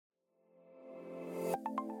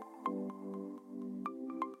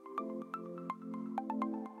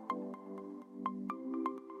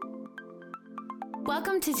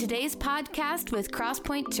Welcome to today's podcast with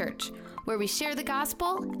Crosspoint Church, where we share the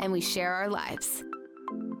gospel and we share our lives.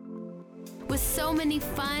 With so many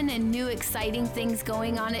fun and new exciting things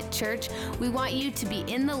going on at church, we want you to be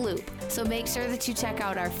in the loop. So make sure that you check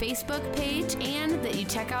out our Facebook page and that you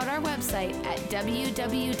check out our website at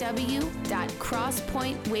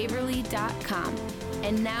www.crosspointwaverly.com.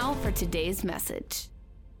 And now for today's message.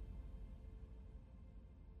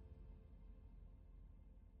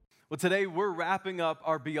 Well, today we're wrapping up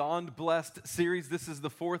our Beyond Blessed series. This is the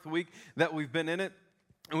fourth week that we've been in it.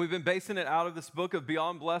 And we've been basing it out of this book of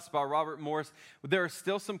Beyond Blessed by Robert Morris. There are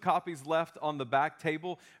still some copies left on the back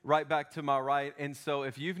table, right back to my right. And so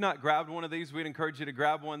if you've not grabbed one of these, we'd encourage you to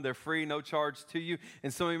grab one. They're free, no charge to you.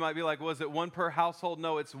 And some of you might be like, was it one per household?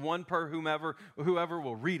 No, it's one per whoever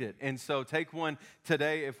will read it. And so take one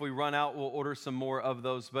today. If we run out, we'll order some more of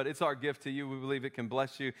those. But it's our gift to you. We believe it can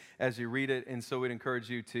bless you as you read it. And so we'd encourage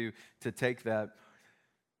you to take that.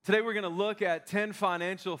 Today we're going to look at 10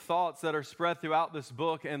 financial thoughts that are spread throughout this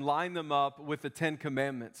book and line them up with the 10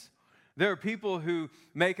 commandments. There are people who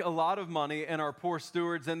make a lot of money and are poor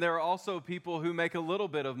stewards, and there are also people who make a little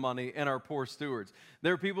bit of money and are poor stewards.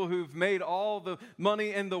 There are people who've made all the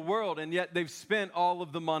money in the world, and yet they've spent all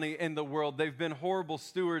of the money in the world. They've been horrible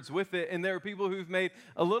stewards with it, and there are people who've made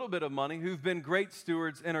a little bit of money who've been great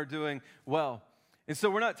stewards and are doing well. And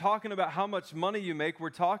so we're not talking about how much money you make.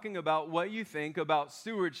 We're talking about what you think about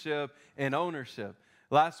stewardship and ownership.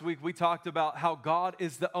 Last week, we talked about how God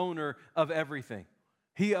is the owner of everything.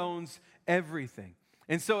 He owns everything.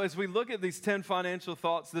 And so as we look at these 10 financial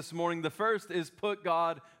thoughts this morning, the first is put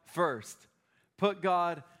God first. Put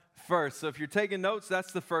God first. So if you're taking notes,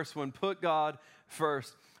 that's the first one. Put God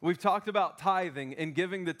first. We've talked about tithing and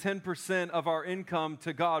giving the 10% of our income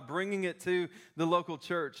to God, bringing it to the local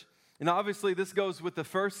church. And obviously, this goes with the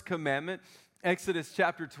first commandment, Exodus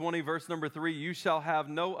chapter 20, verse number 3, you shall have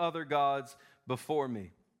no other gods before me.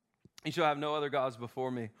 You shall have no other gods before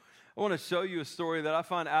me. I want to show you a story that I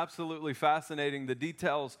find absolutely fascinating, the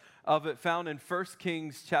details of it found in 1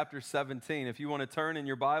 Kings chapter 17. If you want to turn in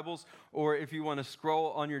your Bibles or if you want to scroll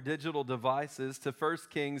on your digital devices to 1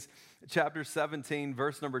 Kings chapter 17,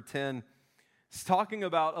 verse number 10, it's talking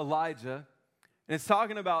about Elijah. And it's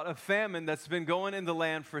talking about a famine that's been going in the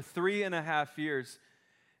land for 3.5 years.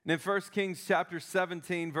 And in 1 Kings chapter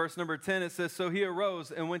 17, verse number 10, it says, so he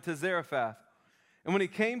arose and went to Zarephath. And when he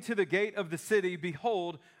came to the gate of the city,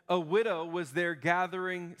 behold, a widow was there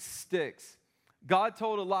gathering sticks. God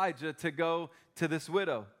told Elijah to go to this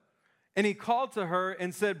widow. And he called to her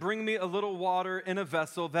and said, bring me a little water in a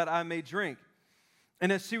vessel that I may drink.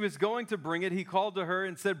 And as she was going to bring it, he called to her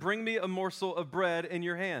and said, bring me a morsel of bread in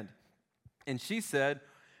your hand. And she said,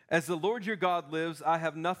 as the Lord your God lives, I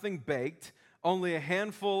have nothing baked, only a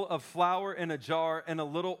handful of flour in a jar and a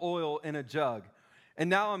little oil in a jug. And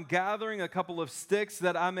now I'm gathering a couple of sticks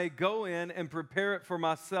that I may go in and prepare it for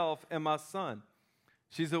myself and my son.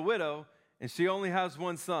 She's a widow, and she only has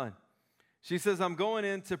one son. She says, I'm going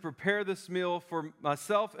in to prepare this meal for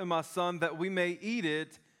myself and my son that we may eat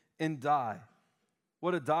it and die.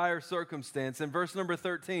 What a dire circumstance. In verse number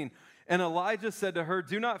 13, and Elijah said to her,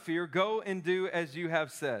 do not fear, go and do as you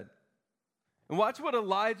have said. And watch what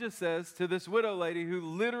Elijah says to this widow lady who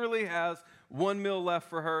literally has one meal left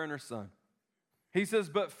for her and her son. He says,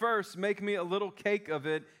 but first make me a little cake of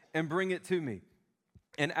it and bring it to me.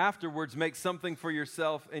 And afterwards make something for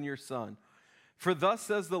yourself and your son. For thus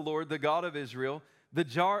says the Lord, the God of Israel, the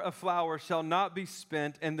jar of flour shall not be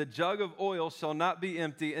spent, and the jug of oil shall not be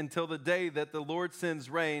empty until the day that the Lord sends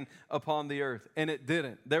rain upon the earth. And it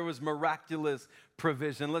didn't. There was miraculous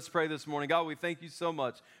provision. Let's pray this morning. God, we thank you so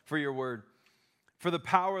much for your word, for the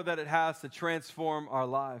power that it has to transform our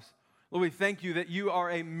lives. Lord, we thank you that you are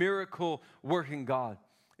a miracle-working God.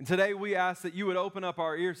 And today we ask that you would open up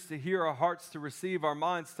our ears to hear, our hearts to receive, our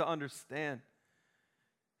minds to understand.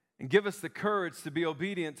 And give us the courage to be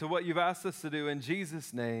obedient to what you've asked us to do. In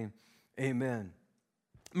Jesus' name, amen.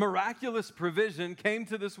 Miraculous provision came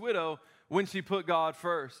to this widow when she put God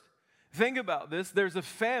first. Think about this. There's a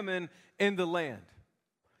famine in the land.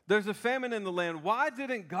 There's a famine in the land. Why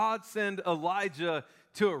didn't God send Elijah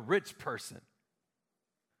to a rich person?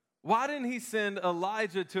 Why didn't he send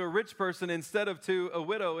Elijah to a rich person instead of to a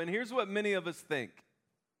widow? And here's what many of us think.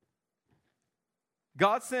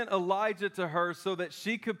 God sent Elijah to her so that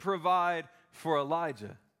she could provide for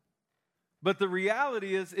Elijah. But the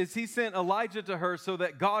reality is he sent Elijah to her so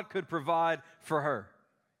that God could provide for her.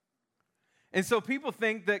 And so people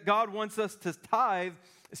think that God wants us to tithe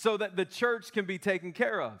so that the church can be taken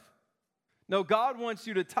care of. No, God wants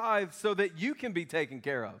you to tithe so that you can be taken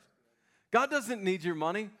care of. God doesn't need your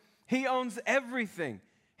money. He owns everything.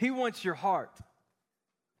 He wants your heart.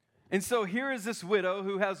 And so here is this widow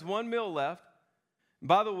who has one meal left.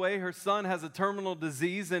 By the way, her son has a terminal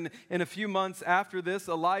disease, and in a few months after this,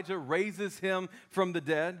 Elijah raises him from the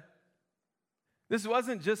dead. This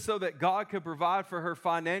wasn't just so that God could provide for her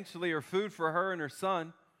financially or food for her and her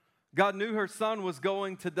son. God knew her son was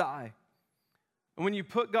going to die. And when you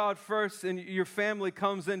put God first and your family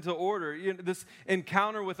comes into order, this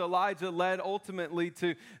encounter with Elijah led ultimately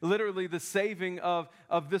to literally the saving of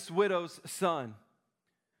this widow's son.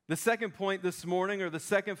 The second point this morning, or the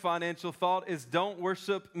second financial thought, is don't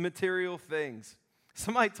worship material things.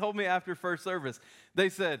 Somebody told me after first service, they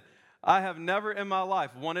said, I have never in my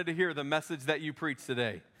life wanted to hear the message that you preached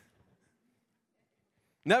today.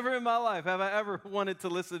 Never in my life have I ever wanted to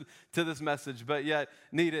listen to this message, but yet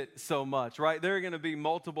need it so much, right? There are going to be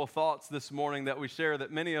multiple thoughts this morning that we share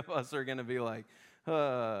that many of us are going to be like,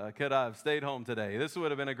 could I have stayed home today? This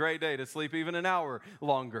would have been a great day to sleep even an hour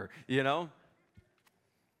longer, you know?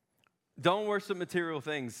 Don't worship material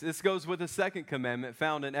things. This goes with the second commandment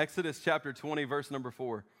found in Exodus chapter 20, verse number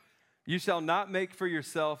 4. You shall not make for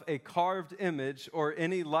yourself a carved image or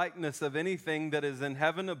any likeness of anything that is in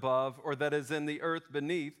heaven above, or that is in the earth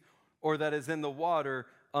beneath, or that is in the water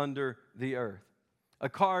under the earth. A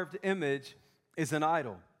carved image is an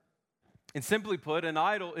idol. And simply put, an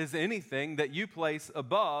idol is anything that you place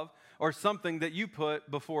above or something that you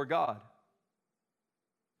put before God.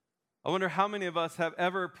 I wonder how many of us have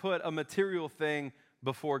ever put a material thing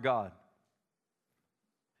before God?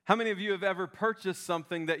 How many of you have ever purchased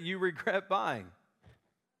something that you regret buying?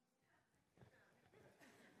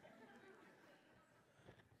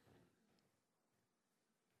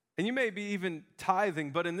 And you may be even tithing,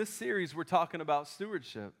 but in this series we're talking about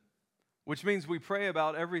stewardship, which means we pray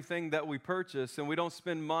about everything that we purchase, and we don't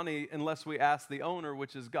spend money unless we ask the owner,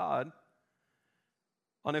 which is God,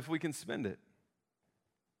 on if we can spend it.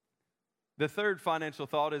 The third financial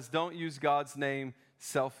thought is don't use God's name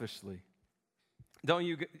selfishly. Don't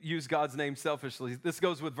use God's name selfishly. This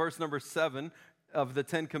goes with verse number 7 of the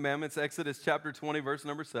Ten Commandments, Exodus chapter 20, verse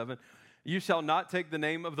number 7. You shall not take the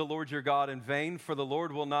name of the Lord your God in vain, for the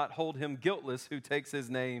Lord will not hold him guiltless who takes his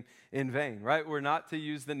name in vain, right? We're not to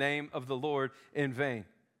use the name of the Lord in vain.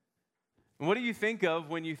 And what do you think of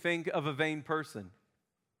when you think of a vain person?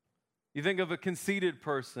 You think of a conceited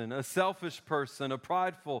person, a selfish person, a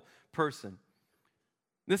prideful person.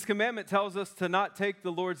 This commandment tells us to not take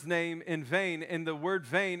the Lord's name in vain, and the word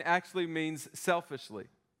vain actually means selfishly.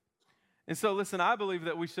 And so listen, I believe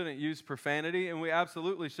that we shouldn't use profanity, and we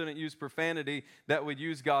absolutely shouldn't use profanity that would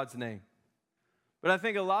use God's name. But I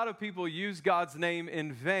think a lot of people use God's name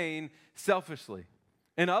in vain selfishly.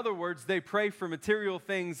 In other words, they pray for material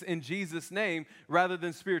things in Jesus' name rather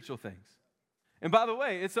than spiritual things. And by the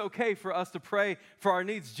way, it's okay for us to pray for our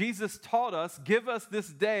needs. Jesus taught us, give us this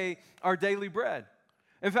day our daily bread.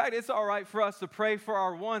 In fact, it's all right for us to pray for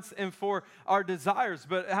our wants and for our desires,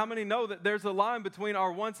 but how many know that there's a line between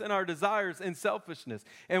our wants and our desires and selfishness?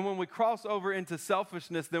 And when we cross over into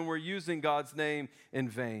selfishness, then we're using God's name in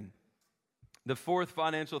vain. The fourth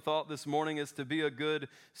financial thought this morning is to be a good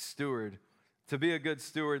steward. To be a good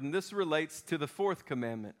steward, and this relates to the fourth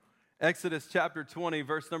commandment. Exodus chapter 20,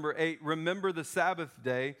 verse number 8, remember the Sabbath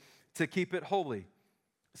day to keep it holy.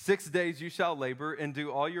 6 days you shall labor and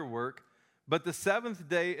do all your work, but the seventh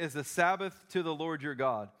day is a Sabbath to the Lord your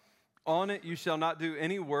God. On it you shall not do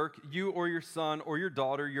any work, you or your son or your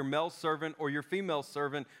daughter, your male servant or your female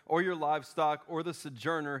servant, or your livestock, or the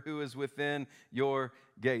sojourner who is within your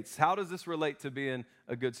gates. How does this relate to being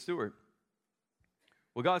a good steward?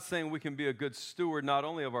 Well, God's saying we can be a good steward not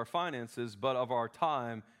only of our finances, but of our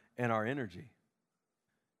time and our energy.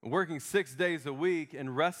 Working 6 days a week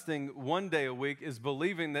and resting 1 day a week is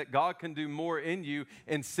believing that God can do more in you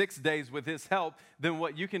in 6 days with his help than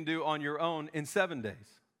what you can do on your own in 7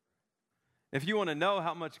 days. If you want to know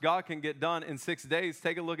how much God can get done in 6 days,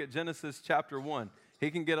 take a look at Genesis chapter 1. He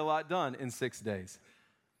can get a lot done in 6 days.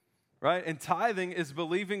 Right? And tithing is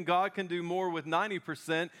believing God can do more with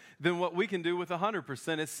 90% than what we can do with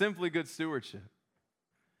 100%. It's simply good stewardship.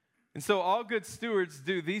 And so all good stewards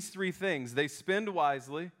do these three things. They spend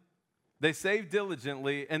wisely, they save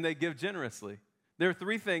diligently, and they give generously. There are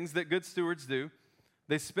three things that good stewards do.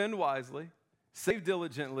 They spend wisely, save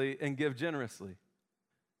diligently, and give generously.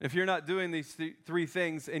 If you're not doing these three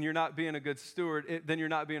things and you're not being a good steward, then you're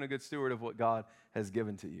not being a good steward of what God has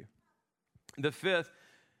given to you. The fifth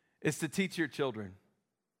is to teach your children.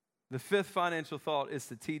 The fifth financial thought is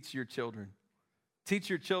to teach your children. Teach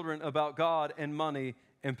your children about God and money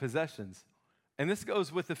and possessions. And this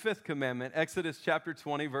goes with the fifth commandment, Exodus chapter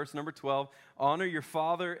 20, verse number 12. Honor your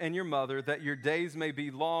father and your mother, that your days may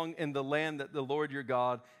be long in the land that the Lord your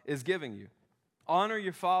God is giving you. Honor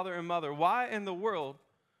your father and mother. Why in the world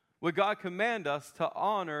would God command us to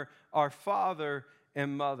honor our father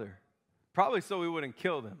and mother? Probably so we wouldn't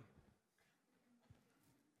kill them.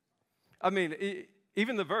 I mean,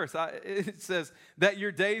 even the verse, it says that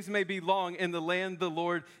your days may be long in the land the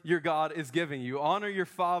Lord your God is giving you. Honor your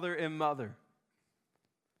father and mother.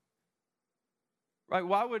 Right?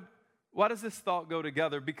 Why does this thought go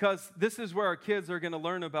together? Because this is where our kids are going to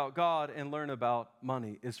learn about God and learn about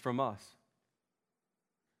money, is from us.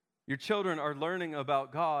 Your children are learning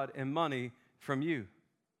about God and money from you.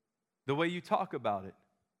 The way you talk about it,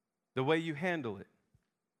 the way you handle it.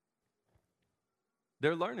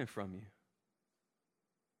 They're learning from you.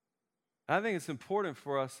 I think it's important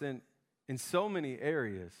for us in so many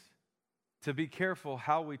areas to be careful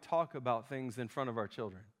how we talk about things in front of our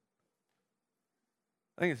children.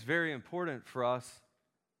 I think it's very important for us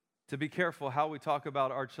to be careful how we talk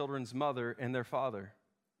about our children's mother and their father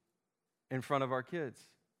in front of our kids.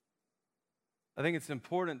 I think it's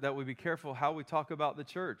important that we be careful how we talk about the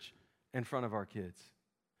church in front of our kids.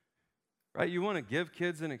 Right? You want to give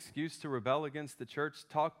kids an excuse to rebel against the church?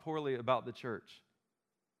 Talk poorly about the church.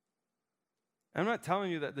 I'm not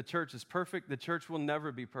telling you that the church is perfect. The church will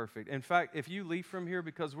never be perfect. In fact, if you leave from here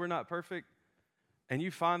because we're not perfect and you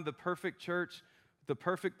find the perfect church, the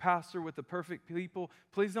perfect pastor with the perfect people,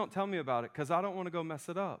 please don't tell me about it because I don't want to go mess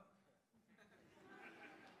it up.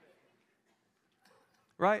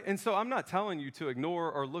 Right? And so I'm not telling you to ignore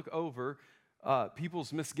or look over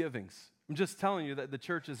people's misgivings. I'm just telling you that the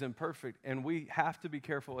church is imperfect and we have to be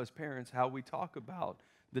careful as parents how we talk about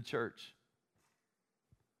the church.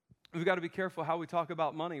 We've got to be careful how we talk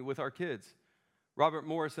about money with our kids. Robert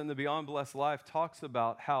Morris in the Beyond Blessed Life talks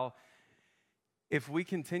about how if we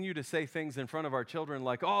continue to say things in front of our children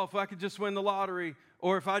like, oh, if I could just win the lottery,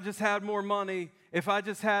 or if I just had more money, if I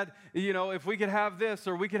just had, if we could have this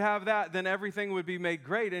or we could have that, then everything would be made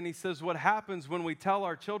great. And he says what happens when we tell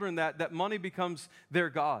our children that money becomes their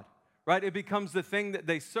God. Right? It becomes the thing that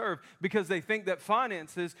they serve because they think that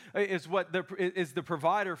finances is the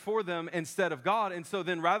provider for them instead of God. And so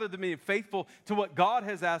then rather than being faithful to what God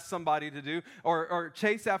has asked somebody to do or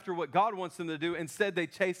chase after what God wants them to do, instead they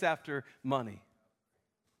chase after money.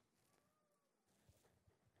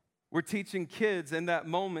 We're teaching kids in that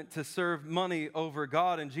moment to serve money over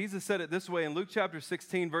God. And Jesus said it this way in Luke chapter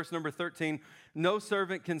 16, verse number 13, no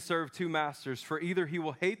servant can serve two masters, for either he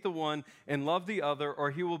will hate the one and love the other, or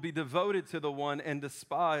he will be devoted to the one and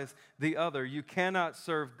despise the other. You cannot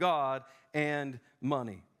serve God and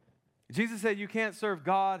money. Jesus said you can't serve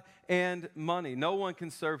God and money. No one can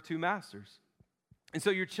serve two masters. And so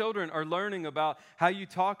your children are learning about how you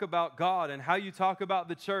talk about God and how you talk about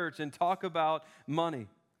the church and talk about money.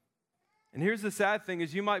 And here's the sad thing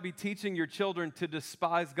is you might be teaching your children to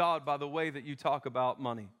despise God by the way that you talk about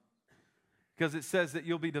money. Because it says that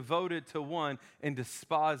you'll be devoted to one and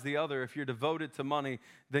despise the other. If you're devoted to money,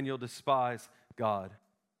 then you'll despise God.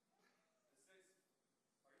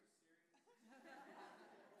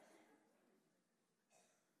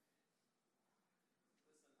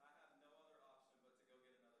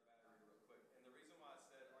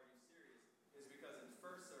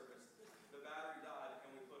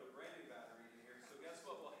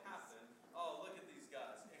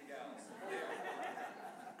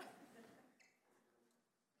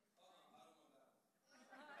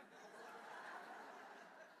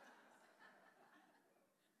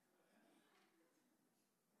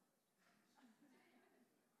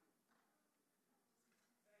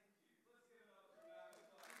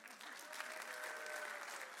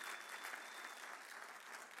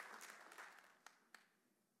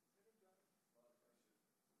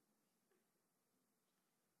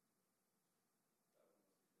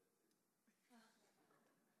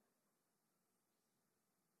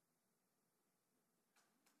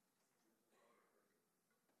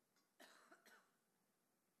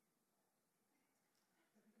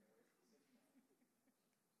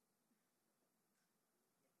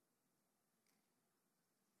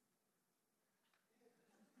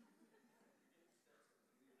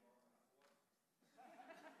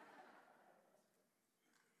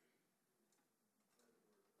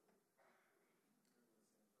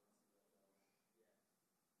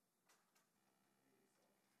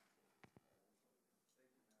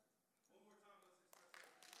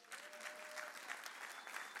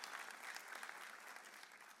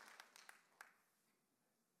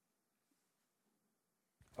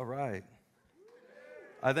 All right.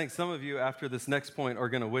 I think some of you after this next point are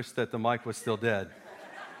going to wish that the mic was still dead.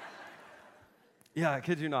 Yeah, I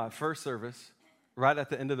kid you not. First service, right at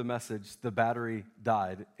the end of the message, the battery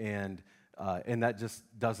died and And that just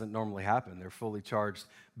doesn't normally happen. They're fully charged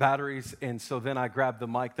batteries. And so then I grabbed the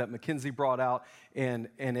mic that Mackenzie brought out, and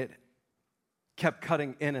it kept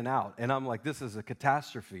cutting in and out. And I'm like, this is a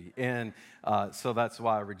catastrophe. And so that's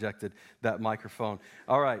why I rejected that microphone.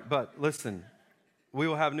 All right, but listen, we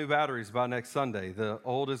will have new batteries by next Sunday. The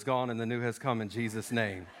old is gone and the new has come in Jesus'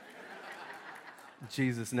 name.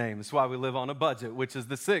 Jesus' name. That's why we live on a budget, which is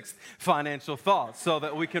the sixth financial thought, so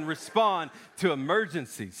that we can respond to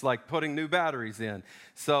emergencies like putting new batteries in.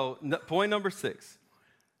 So point number 6,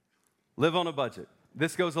 live on a budget.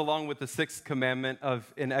 This goes along with the sixth commandment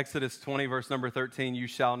in Exodus 20, verse number 13, you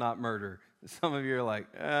shall not murder. Some of you are like,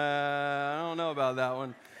 I don't know about that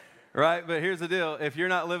one, right? But here's the deal. If you're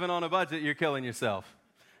not living on a budget, you're killing yourself,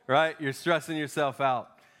 right? You're stressing yourself out.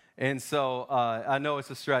 And so I know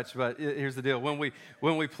it's a stretch, but here's the deal. When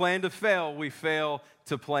we plan to fail, we fail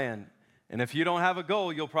to plan. And if you don't have a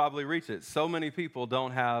goal, you'll probably reach it. So many people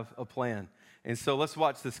don't have a plan. And so let's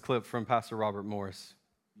watch this clip from Pastor Robert Morris.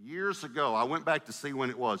 Years ago, I went back to see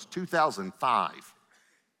when it was, 2005.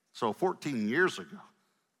 So 14 years ago,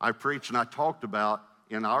 I preached and I talked about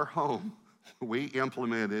in our home, we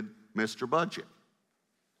implemented Mr. Budget.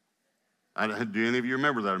 Do any of you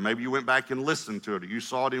remember that? Or maybe you went back and listened to it, or you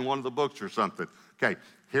saw it in one of the books or something. Okay,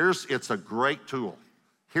 it's a great tool.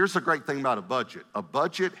 Here's the great thing about a budget. A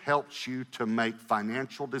budget helps you to make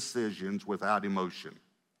financial decisions without emotion,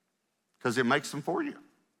 because it makes them for you.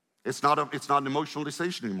 It's not an emotional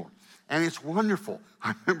decision anymore. And it's wonderful.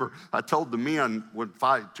 I remember I told the men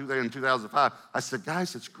in 2005, I said,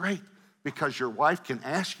 guys, it's great because your wife can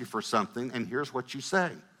ask you for something, and here's what you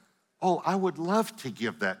say. Oh, I would love to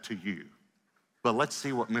give that to you. But let's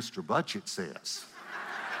see what Mr. Budget says.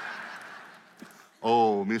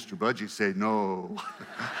 Oh, Mr. Budget said no.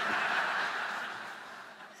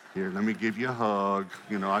 Here, let me give you a hug.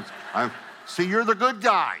 You know, see, you're the good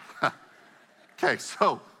guy. Okay,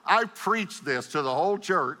 so I preached this to the whole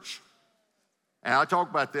church, and I talked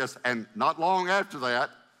about this, and not long after that,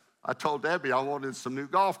 I told Debbie I wanted some new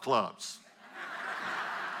golf clubs.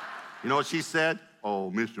 You know what she said?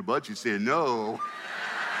 Oh, Mr. Budget said no.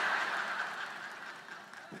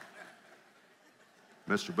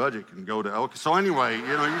 Mr. Budget can go to, okay. So anyway, you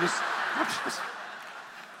know,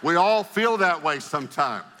 we all feel that way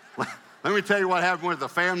sometimes. Let me tell you what happened with the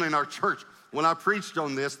family in our church. When I preached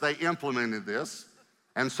on this, they implemented this.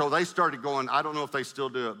 And so they started going, I don't know if they still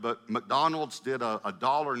do it, but McDonald's did a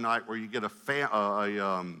 $1 night where you get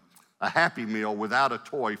a Happy Meal without a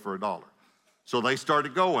toy for $1. So they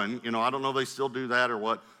started going, you know, I don't know if they still do that or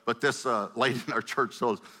what, but this lady in our church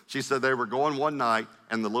told us, she said they were going one night,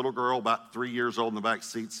 and the little girl, about 3 years old in the back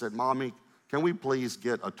seat, said, Mommy, can we please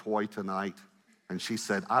get a toy tonight? And she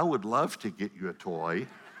said, I would love to get you a toy,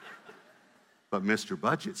 but Mr.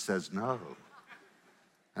 Budget says no.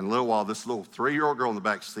 And a little while, this little 3-year-old girl in the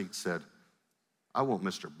back seat said, I want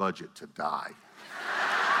Mr. Budget to die.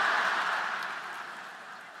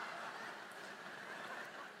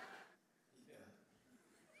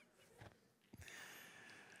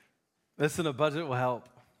 Listen, a budget will help.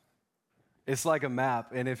 It's like a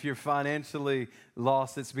map, and if you're financially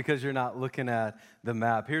lost, it's because you're not looking at the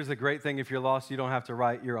map. Here's the great thing: if you're lost, you don't have to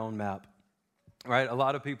write your own map. Right? A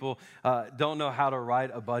lot of people don't know how to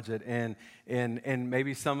write a budget, and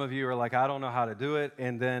maybe some of you are like, I don't know how to do it,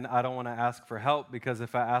 and then I don't want to ask for help, because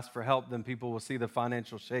if I ask for help, then people will see the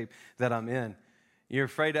financial shape that I'm in. You're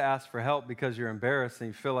afraid to ask for help because you're embarrassed and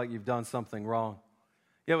you feel like you've done something wrong.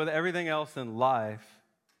 Yeah, with everything else in life,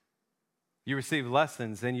 you receive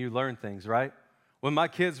lessons and you learn things, right? When my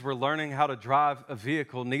kids were learning how to drive a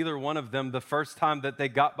vehicle, neither one of them, the first time that they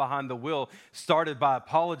got behind the wheel, started by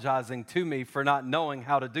apologizing to me for not knowing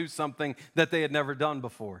how to do something that they had never done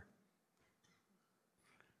before.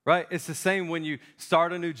 Right? It's the same when you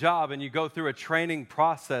start a new job and you go through a training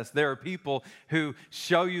process. There are people who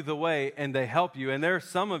show you the way and they help you. And there are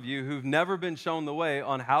some of you who've never been shown the way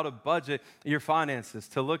on how to budget your finances,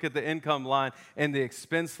 to look at the income line and the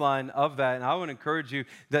expense line of that. And I would encourage you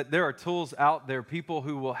that there are tools out there, people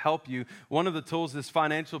who will help you. One of the tools is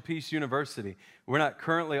Financial Peace University. We're not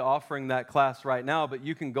currently offering that class right now, but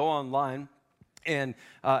you can go online and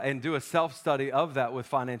do a self-study of that with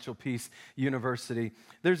Financial Peace University.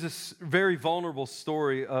 There's this very vulnerable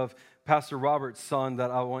story of Pastor Robert's son that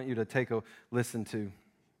I want you to take a listen to.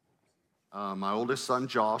 My oldest son,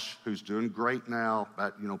 Josh, who's doing great now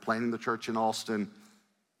at, planning the church in Austin,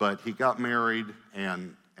 but he got married,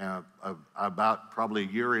 and about probably a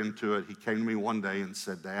year into it, he came to me one day and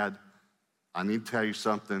said, Dad, I need to tell you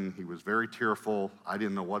something. He was very tearful. I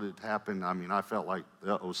didn't know what had happened. I mean, I felt like,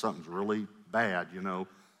 something's really bad,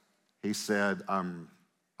 He said, I'm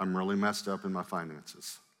really messed up in my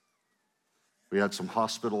finances. We had some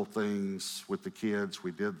hospital things with the kids.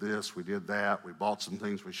 We did this, we did that. We bought some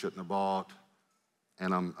things we shouldn't have bought.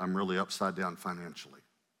 And I'm really upside down financially.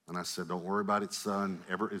 And I said, don't worry about it, son.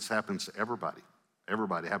 It happens to everybody.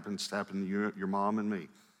 Everybody happens to happen to you, your mom and me.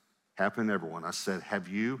 Happen to everyone. I said, have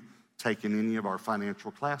you taken any of our financial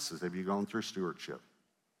classes? Have you gone through stewardship?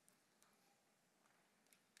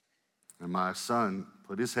 And my son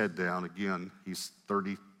put his head down again. He's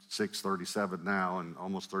 36, 37 now, and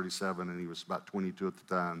almost 37, and he was about 22 at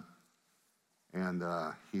the time. And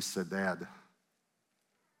he said, Dad,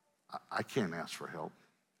 I can't ask for help.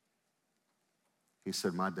 He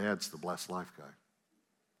said, my dad's the Blessed Life guy.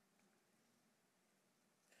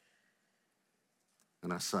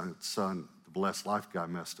 And I said, son, the Blessed Life guy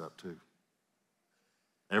messed up too.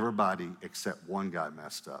 Everybody except one guy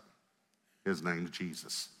messed up. His name's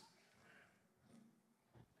Jesus.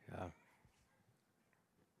 Yeah.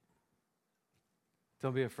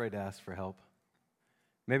 Don't be afraid to ask for help.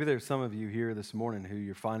 Maybe there's some of you here this morning who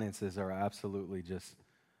your finances are absolutely just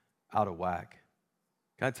out of whack.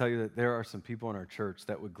 Can I tell you that there are some people in our church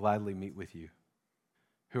that would gladly meet with you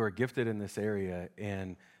who are gifted in this area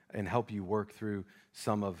and help you work through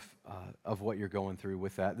some of what you're going through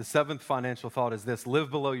with that. The seventh financial thought is this: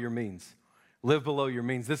 live below your means. Live below your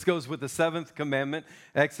means. This goes with the seventh commandment,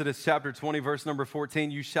 Exodus chapter 20, verse number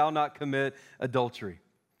 14. You shall not commit adultery.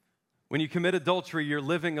 When you commit adultery, you're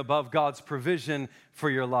living above God's provision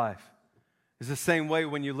for your life. It's the same way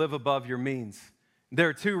when you live above your means. There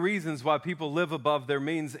are two reasons why people live above their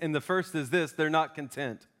means, and the first is this: they're not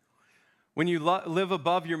content. When you live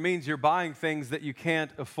above your means, you're buying things that you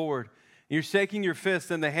can't afford. You're shaking your fist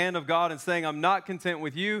in the hand of God and saying, I'm not content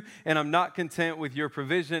with you, and I'm not content with your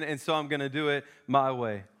provision, and so I'm going to do it my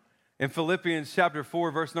way. In Philippians chapter 4,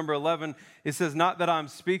 verse number 11, it says, not that I'm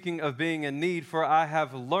speaking of being in need, for I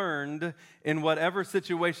have learned in whatever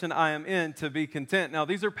situation I am in to be content. Now,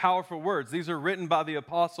 these are powerful words. These are written by the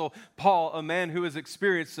Apostle Paul, a man who has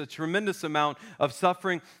experienced a tremendous amount of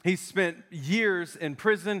suffering. He spent years in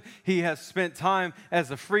prison. He has spent time as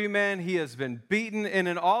a free man. He has been beaten. And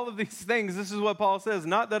in all of these things, this is what Paul says,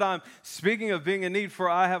 not that I'm speaking of being in need, for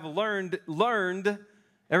I have learned,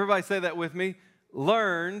 everybody say that with me,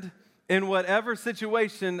 learned in whatever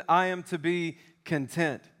situation I am to be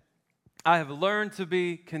content. I have learned to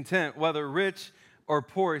be content, whether rich or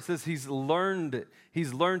poor. He says he's learned it.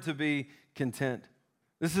 He's learned to be content.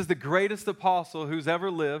 This is the greatest apostle who's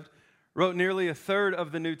ever lived, wrote nearly a third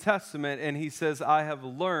of the New Testament, and he says, I have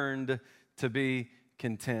learned to be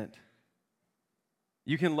content.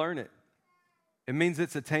 You can learn it. It means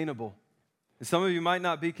it's attainable. Some of you might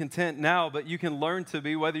not be content now, but you can learn to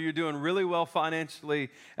be, whether you're doing really well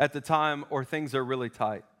financially at the time or things are really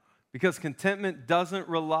tight. Because contentment doesn't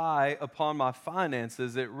rely upon my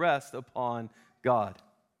finances, it rests upon God.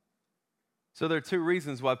 So there are two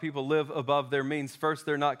reasons why people live above their means. First,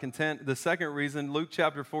 they're not content. The second reason, Luke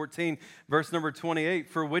chapter 14, verse number 28,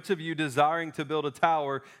 for which of you desiring to build a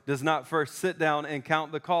tower does not first sit down and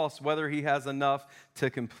count the cost, whether he has enough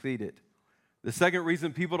to complete it? The second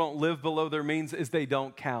reason people don't live below their means is they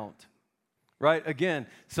don't count, right? Again,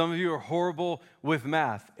 some of you are horrible with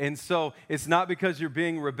math. And so it's not because you're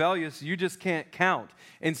being rebellious, you just can't count.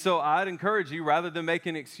 And so I'd encourage you, rather than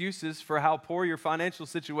making excuses for how poor your financial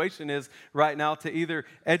situation is right now, to either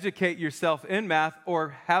educate yourself in math or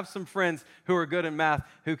have some friends who are good in math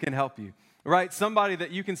who can help you. Right? Somebody that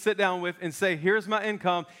you can sit down with and say, here's my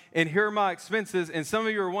income and here are my expenses. And some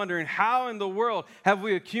of you are wondering, how in the world have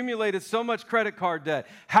we accumulated so much credit card debt?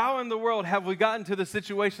 How in the world have we gotten to the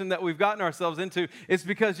situation that we've gotten ourselves into? It's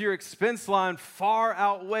because your expense line far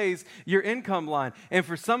outweighs your income line. And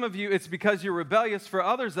for some of you, it's because you're rebellious. For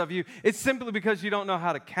others of you, it's simply because you don't know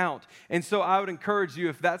how to count. And so I would encourage you,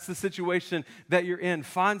 if that's the situation that you're in,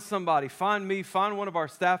 find somebody, find me, find one of our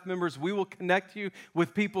staff members. We will connect you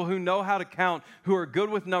with people who know how to count, who are good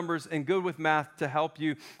with numbers and good with math to help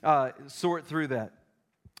you sort through that.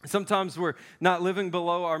 Sometimes we're not living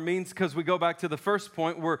below our means because we go back to the first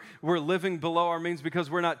point. We're living below our means because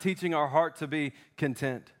we're not teaching our heart to be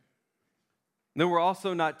content. Then we're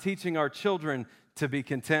also not teaching our children to be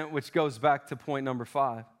content, which goes back to point number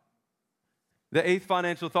 5. The eighth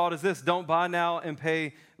financial thought is this: don't buy now and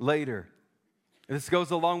pay later. This goes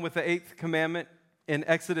along with the eighth commandment in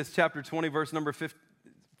Exodus chapter 20, verse number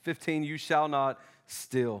 15, you shall not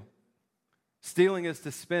steal. Stealing is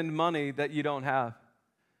to spend money that you don't have.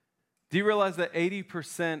 Do you realize that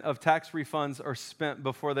 80% of tax refunds are spent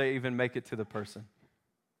before they even make it to the person?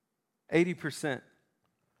 80%.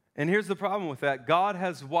 And here's the problem with that. God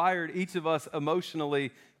has wired each of us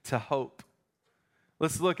emotionally to hope.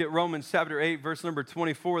 Let's look at Romans chapter 8, verse number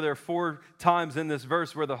 24. There are 4 times in this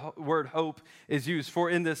verse where the word hope is used. For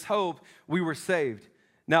in this hope we were saved.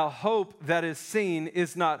 Now hope that is seen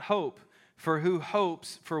is not hope, for who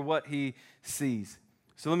hopes for what he sees?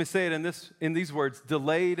 So let me say it in these words,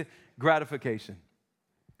 delayed gratification.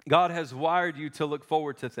 God has wired you to look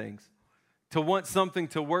forward to things, to want something,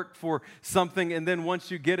 to work for something, and then once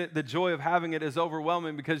you get it, the joy of having it is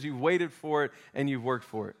overwhelming because you've waited for it and you've worked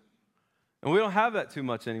for it. And we don't have that too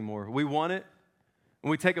much anymore. We want it, and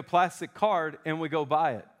we take a plastic card and we go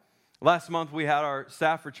buy it. Last month, we had our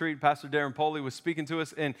staff retreat. Pastor Darren Poley was speaking to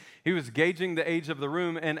us, and he was gauging the age of the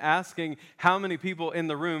room and asking how many people in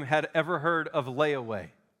the room had ever heard of layaway.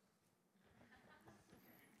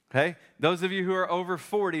 Okay? Those of you who are over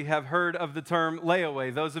 40 have heard of the term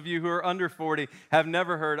layaway. Those of you who are under 40 have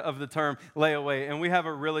never heard of the term layaway, and we have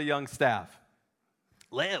a really young staff.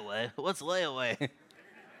 Layaway? What's layaway?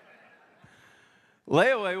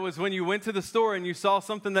 Layaway was when you went to the store and you saw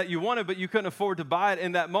something that you wanted, but you couldn't afford to buy it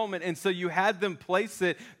in that moment, and so you had them place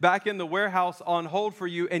it back in the warehouse on hold for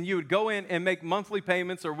you, and you would go in and make monthly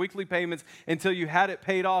payments or weekly payments until you had it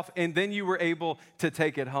paid off, and then you were able to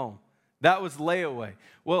take it home. That was layaway.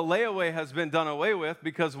 Well, layaway has been done away with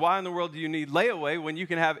because why in the world do you need layaway when you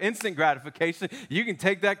can have instant gratification? You can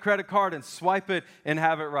take that credit card and swipe it and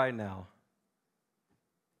have it right now.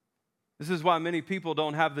 This is why many people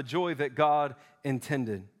don't have the joy that God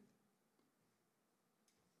intended.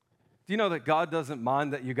 Do you know that God doesn't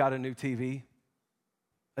mind that you got a new TV?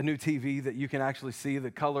 A new TV that you can actually see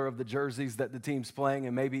the color of the jerseys that the team's playing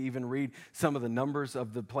and maybe even read some of the numbers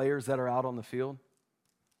of the players that are out on the field?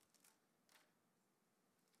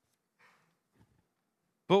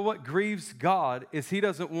 But what grieves God is He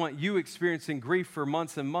doesn't want you experiencing grief for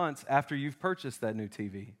months and months after you've purchased that new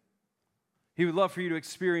TV. He would love for you to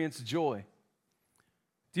experience joy.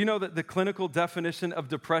 Do you know that the clinical definition of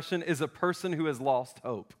depression is a person who has lost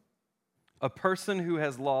hope? A person who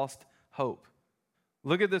has lost hope.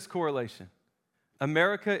 Look at this correlation.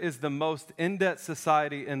 America is the most in-debt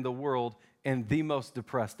society in the world and the most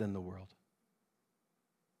depressed in the world.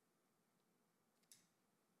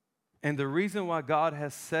 And the reason why God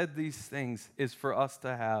has said these things is for us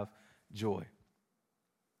to have joy.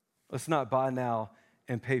 Let's not buy now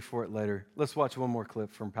and pay for it later. Let's watch one more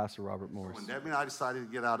clip from Pastor Robert Morris. When Debbie and I decided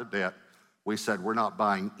to get out of debt, we said we're not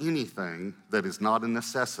buying anything that is not a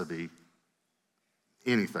necessity.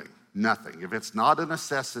 Anything, nothing. If it's not a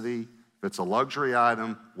necessity, if it's a luxury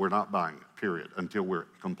item, we're not buying it, period, until we're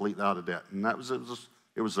completely out of debt. And it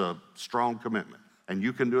was a strong commitment. And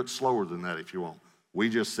you can do it slower than that if you want. We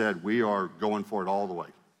just said we are going for it all the way.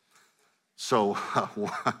 So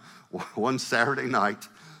one Saturday night,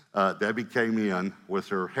 Debbie came in with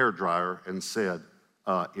her hairdryer and said,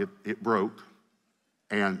 it broke,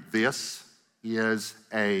 and this is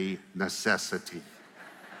a necessity.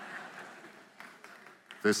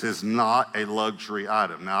 This is not a luxury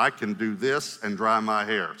item. Now, I can do this and dry my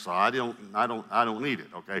hair, so I don't need it,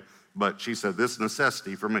 okay? But she said, this is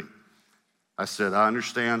necessity for me. I said, I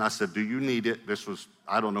understand. I said, do you need it? This was,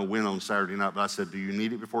 I don't know when on Saturday night, but I said, do you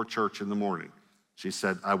need it before church in the morning? She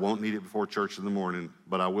said, I won't need it before church in the morning,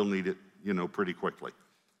 but I will need it, pretty quickly.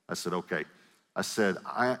 I said, okay. I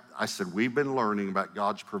said, we've been learning about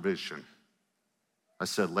God's provision. I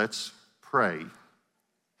said, let's pray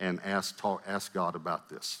and ask God about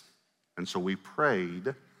this. And so we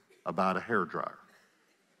prayed about a hairdryer,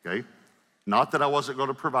 okay? Not that I wasn't going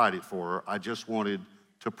to provide it for her. I just wanted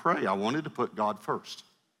to pray. I wanted to put God first.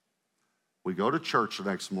 We go to church the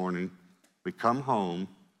next morning. We come home.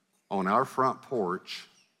 On our front porch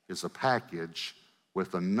is a package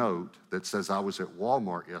with a note that says, I was at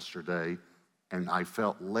Walmart yesterday and I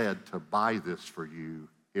felt led to buy this for you.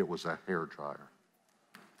 It was a hairdryer.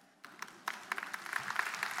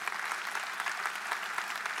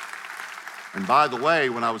 And by the way,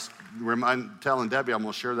 when I was telling Debbie I'm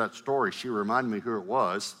going to share that story, she reminded me who it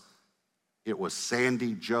was. It was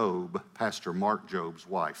Sandy Job, Pastor Mark Job's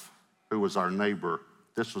wife, who was our neighbor.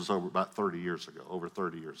 This was over 30 years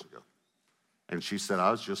ago. And she said,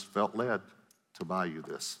 I just felt led to buy you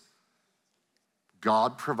this.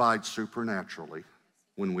 God provides supernaturally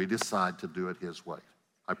when we decide to do it His way.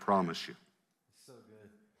 I promise you. So good.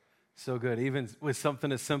 So good. Even with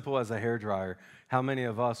something as simple as a hairdryer, how many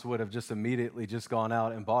of us would have just immediately just gone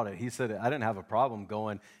out and bought it? He said, I didn't have a problem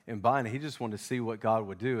going and buying it. He just wanted to see what God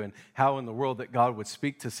would do and how in the world that God would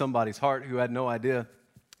speak to somebody's heart who had no idea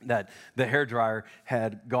that the hairdryer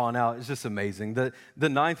had gone out. It's just amazing. The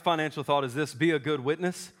ninth financial thought is this: be a good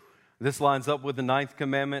witness. This lines up with the ninth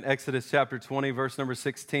commandment, Exodus chapter 20, verse number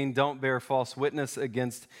 16. Don't bear false witness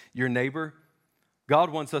against your neighbor. God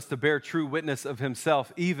wants us to bear true witness of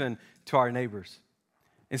himself even to our neighbors.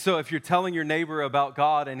 And so if you're telling your neighbor about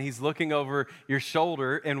God and he's looking over your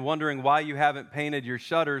shoulder and wondering why you haven't painted your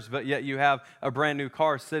shutters, but yet you have a brand new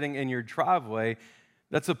car sitting in your driveway,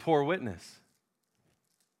 that's a poor witness.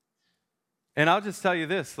 And I'll just tell you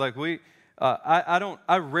this, like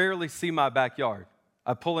I rarely see my backyard.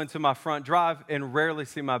 I pull into my front drive and rarely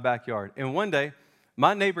see my backyard. And one day,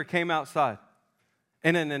 my neighbor came outside,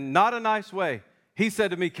 and in a not a nice way, he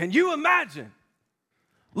said to me, "Can you imagine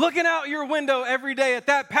looking out your window every day at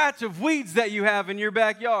that patch of weeds that you have in your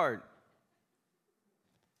backyard?"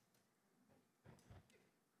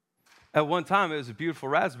 At one time, it was a beautiful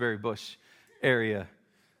raspberry bush area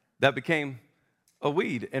that became a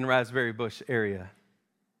weed in raspberry bush area.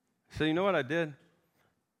 So you know what I did?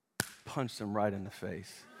 Punched him right in the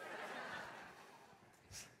face.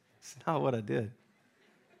 It's not what I did.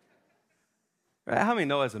 Right? How many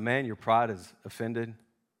know as a man your pride is offended?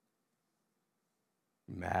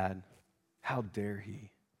 Mad. How dare he?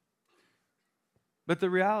 But the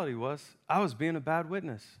reality was, I was being a bad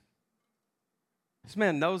witness. This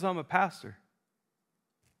man knows I'm a pastor.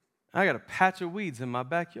 I got a patch of weeds in my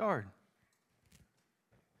backyard.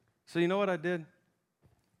 So you know what I did?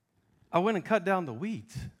 I went and cut down the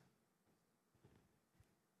weeds.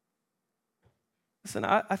 Listen,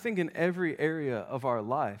 I think in every area of our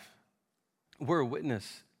life, we're a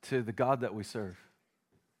witness to the God that we serve.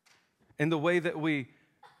 In the way that we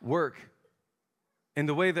work, in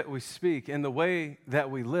the way that we speak, in the way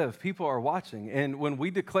that we live, people are watching. And when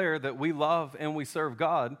we declare that we love and we serve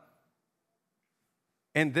God,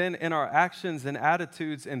 and then in our actions and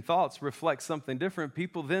attitudes and thoughts reflect something different,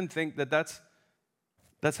 people then think that that's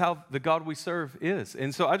how the God we serve is.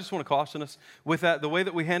 And so I just want to caution us with that. The way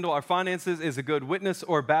that we handle our finances is a good witness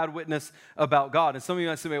or a bad witness about God. And some of you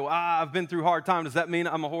might say, well, I've been through hard times. Does that mean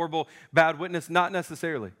I'm a horrible, bad witness? Not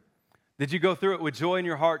necessarily. Did you go through it with joy in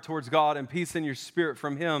your heart towards God and peace in your spirit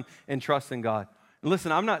from Him and trust in God? And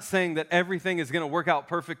listen, I'm not saying that everything is going to work out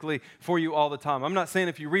perfectly for you all the time. I'm not saying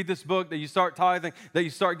if you read this book, that you start tithing, that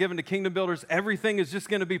you start giving to Kingdom Builders, everything is just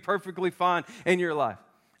going to be perfectly fine in your life.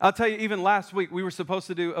 I'll tell you, even last week, we were supposed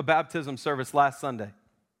to do a baptism service last Sunday.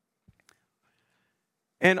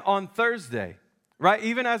 And on Thursday, right,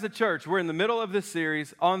 even as a church, we're in the middle of this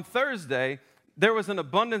series. On Thursday, there was an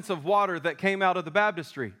abundance of water that came out of the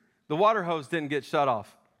baptistry. The water hose didn't get shut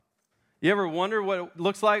off. You ever wonder what it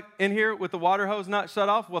looks like in here with the water hose not shut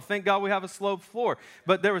off? Well, thank God we have a sloped floor.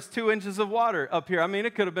 But there was 2 inches of water up here. I mean,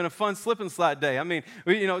 it could have been a fun slip and slide day. I mean,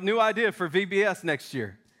 new idea for VBS next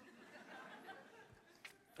year.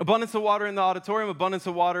 Abundance of water in the auditorium, abundance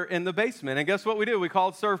of water in the basement. And guess what we did? We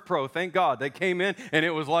called Serve Pro. Thank God. They came in, and it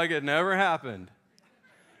was like it never happened.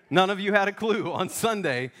 None of you had a clue on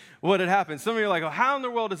Sunday what had happened. Some of you are like, well, how in the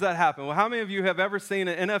world does that happen? Well, how many of you have ever seen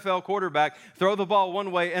an NFL quarterback throw the ball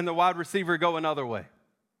one way and the wide receiver go another way?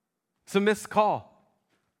 It's a missed call.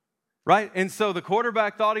 Right? And so the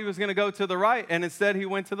quarterback thought he was going to go to the right, and instead he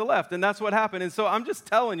went to the left. And that's what happened. And so I'm just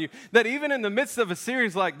telling you that even in the midst of a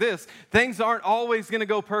series like this, things aren't always going to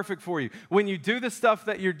go perfect for you. When you do the stuff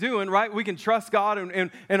that you're doing, right, we can trust God,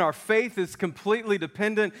 and our faith is completely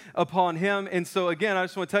dependent upon Him. And so again, I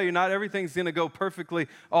just want to tell you, not everything's going to go perfectly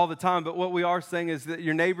all the time. But what we are saying is that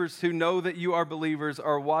your neighbors who know that you are believers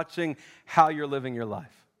are watching how you're living your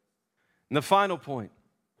life. And the final point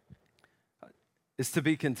is to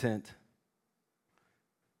be content.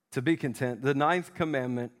 To be content. The 9th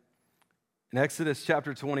commandment in Exodus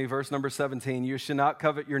chapter 20, verse number 17, you should not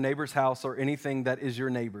covet your neighbor's house or anything that is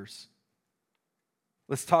your neighbor's.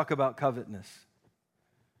 Let's talk about covetousness.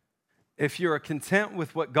 If you're content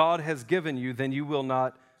with what God has given you, then you will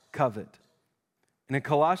not covet. And in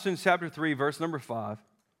Colossians chapter 3, verse number 5,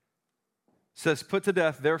 says, put to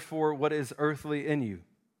death, therefore, what is earthly in you: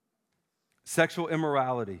 sexual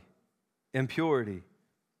immorality, impurity,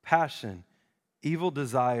 passion, evil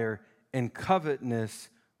desire, and covetousness,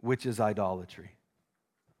 which is idolatry.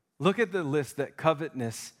 Look at the list that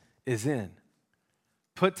covetousness is in.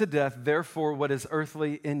 Put to death, therefore, what is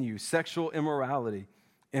earthly in you: sexual immorality,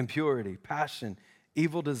 impurity, passion,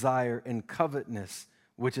 evil desire, and covetousness,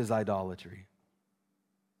 which is idolatry.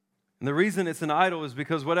 And the reason it's an idol is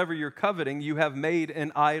because whatever you're coveting, you have made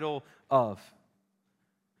an idol of.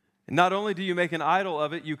 And not only do you make an idol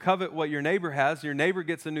of it, you covet what your neighbor has. Your neighbor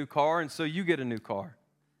gets a new car, and so you get a new car.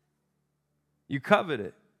 You covet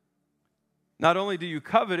it. Not only do you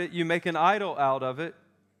covet it, you make an idol out of it.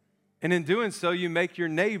 And in doing so, you make your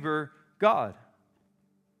neighbor God.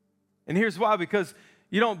 And here's why: because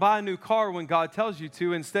you don't buy a new car when God tells you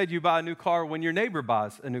to. Instead, you buy a new car when your neighbor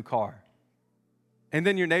buys a new car. And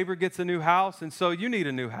then your neighbor gets a new house, and so you need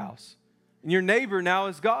a new house. And your neighbor now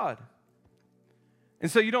is God. And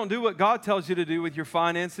so you don't do what God tells you to do with your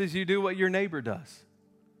finances, you do what your neighbor does.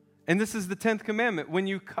 And this is the 10th commandment. When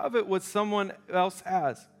you covet what someone else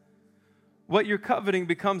has, what you're coveting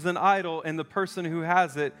becomes an idol, and the person who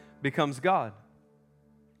has it becomes God.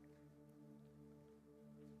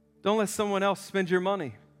 Don't let someone else spend your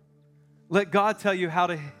money. Let God tell you how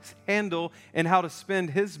to handle and how to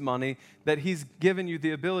spend His money that He's given you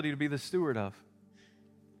the ability to be the steward of.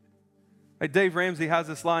 Like Dave Ramsey has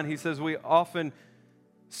this line. He says, we often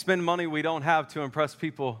spend money we don't have to impress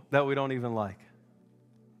people that we don't even like.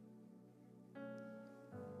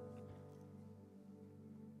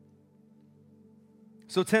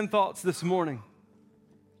 So 10 thoughts this morning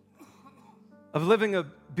of living a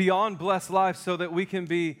beyond blessed life so that we can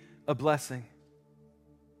be a blessing.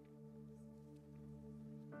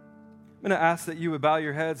 I'm going to ask that you would bow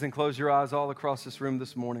your heads and close your eyes all across this room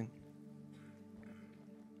this morning.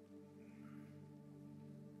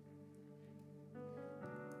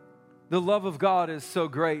 The love of God is so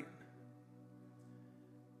great.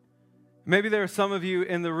 Maybe there are some of you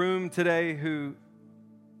in the room today who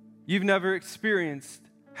you've never experienced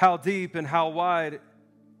how deep and how wide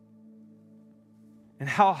and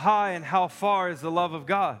how high and how far is the love of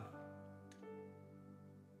God.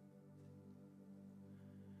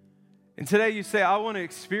 And today you say, I want to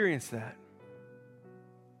experience that.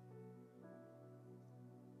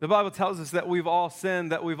 The Bible tells us that we've all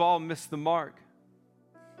sinned, that we've all missed the mark.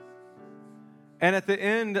 And at the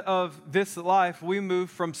end of this life, we move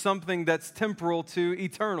from something that's temporal to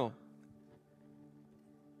eternal.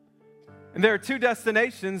 And there are two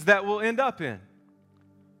destinations that we'll end up in.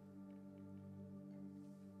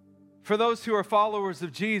 For those who are followers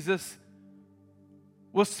of Jesus,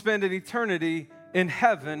 we'll spend an eternity in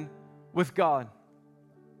heaven with God.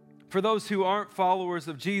 For those who aren't followers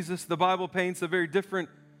of Jesus, the Bible paints a very different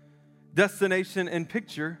destination and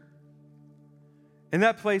picture. And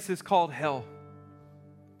that place is called hell.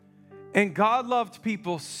 And God loved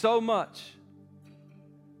people so much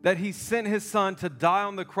that He sent His Son to die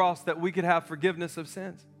on the cross that we could have forgiveness of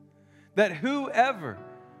sins. That whoever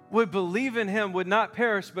would believe in Him would not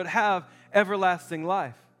perish but have everlasting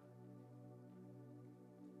life.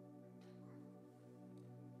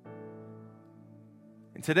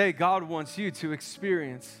 And today, God wants you to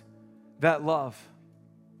experience that love.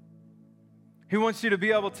 He wants you to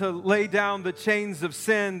be able to lay down the chains of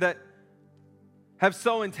sin that have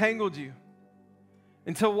so entangled you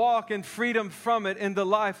and to walk in freedom from it in the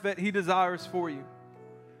life that He desires for you.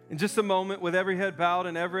 In just a moment, with every head bowed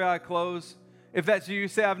and every eye closed, if that's you, you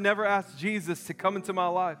say, I've never asked Jesus to come into my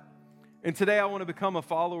life, and today I want to become a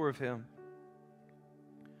follower of Him.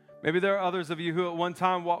 Maybe there are others of you who at one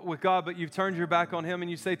time walked with God, but you've turned your back on Him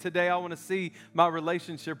and you say, today I want to see my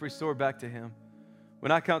relationship restored back to Him.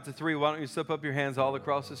 When I count to 3, why don't you slip up your hands all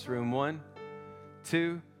across this room? 1,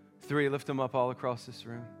 2, 3. Lift them up all across this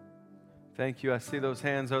room. Thank you. I see those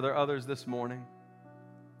hands. Are there others this morning?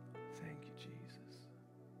 Thank you, Jesus.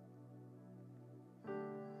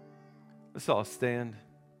 Let's all stand.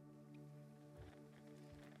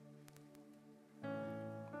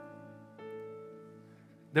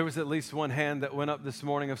 There was at least one hand that went up this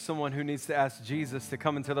morning of someone who needs to ask Jesus to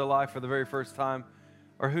come into their life for the very first time,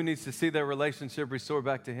 or who needs to see their relationship restored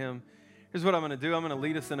back to Him. Here's what I'm going to do. I'm going to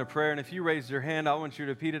lead us in a prayer, and if you raised your hand, I want you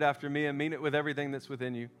to repeat it after me and mean it with everything that's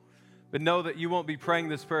within you. But know that you won't be praying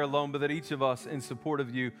this prayer alone, but that each of us in support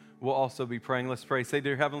of you will also be praying. Let's pray. Say,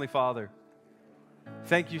 dear Heavenly Father,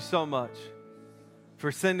 thank you so much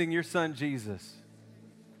for sending your Son Jesus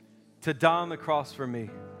to die on the cross for me.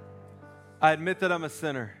 I admit that I'm a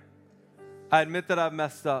sinner. I admit that I've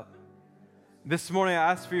messed up. This morning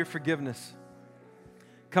I ask for your forgiveness.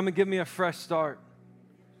 Come and give me a fresh start.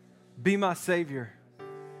 Be my Savior.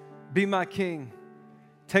 Be my King.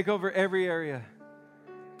 Take over every area.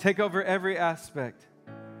 Take over every aspect.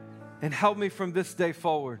 And help me from this day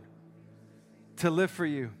forward to live for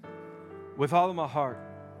you with all of my heart,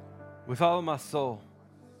 with all of my soul,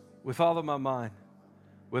 with all of my mind,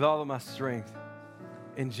 with all of my strength.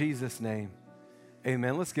 In Jesus' name,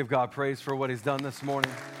 amen. Let's give God praise for what He's done this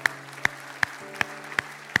morning.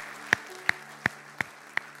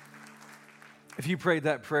 If you prayed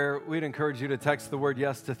that prayer, we'd encourage you to text the word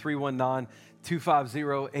yes to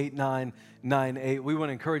 250-8998. We want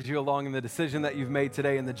to encourage you along in the decision that you've made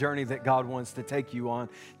today and the journey that God wants to take you on.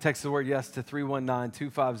 Text the word yes to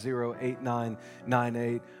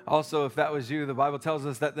 319-250-8998. Also, if that was you, the Bible tells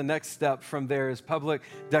us that the next step from there is public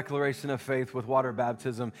declaration of faith with water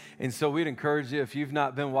baptism. And so we'd encourage you, if you've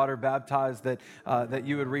not been water baptized, that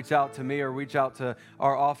you would reach out to me or reach out to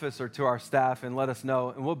our office or to our staff and let us know.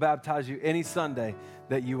 And we'll baptize you any Sunday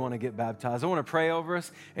that you want to get baptized. I want to pray over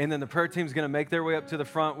us, and then the prayer team's going to make their way up to the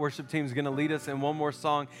front. Worship team's going to lead us in one more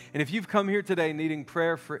song. And if you've come here today needing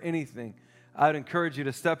prayer for anything, I'd encourage you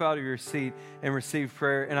to step out of your seat and receive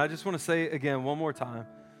prayer. And I just want to say again one more time,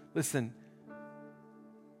 listen,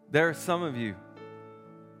 there are some of you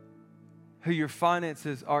who your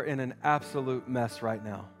finances are in an absolute mess right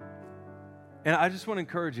now. And I just want to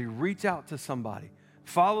encourage you, reach out to somebody.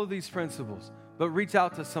 Follow these principles. But reach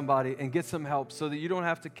out to somebody and get some help so that you don't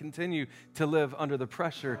have to continue to live under the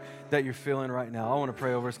pressure that you're feeling right now. I want to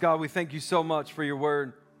pray over us. God, we thank you so much for your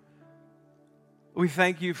word. We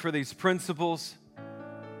thank you for these principles.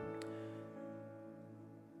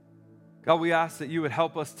 God, we ask that you would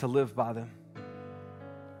help us to live by them.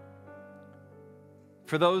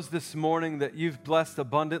 For those this morning that you've blessed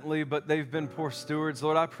abundantly, but they've been poor stewards,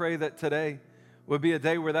 Lord, I pray that today would be a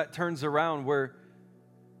day where that turns around, where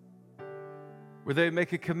they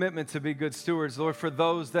make a commitment to be good stewards. Lord, for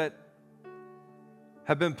those that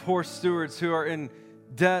have been poor stewards, who are in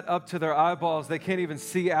debt up to their eyeballs, they can't even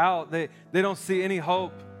see out, they don't see any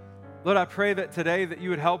hope. Lord, I pray that today that you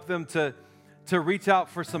would help them to reach out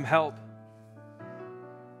for some help,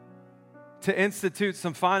 to institute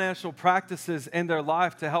some financial practices in their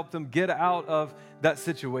life to help them get out of that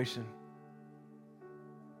situation.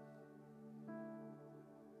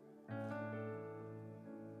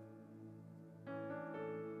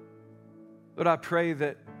 Lord, I pray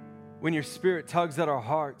that when your Spirit tugs at our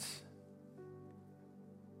hearts,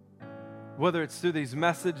 whether it's through these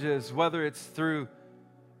messages, whether it's through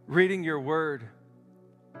reading your word,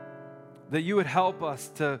 that you would help us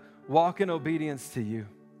to walk in obedience to you.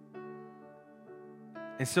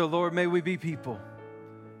 And so, Lord, may we be people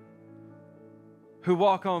who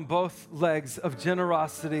walk on both legs of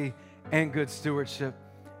generosity and good stewardship.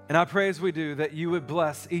 And I pray as we do that you would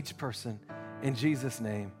bless each person. In Jesus'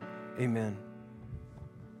 name, amen.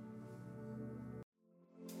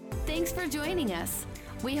 Thanks for joining us.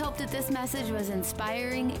 We hope that this message was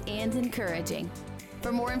inspiring and encouraging.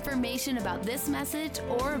 For more information about this message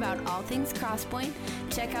or about all things Crosspoint,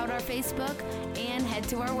 check out our Facebook and head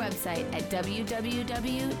to our website at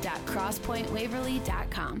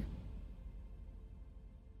www.crosspointwaverly.com.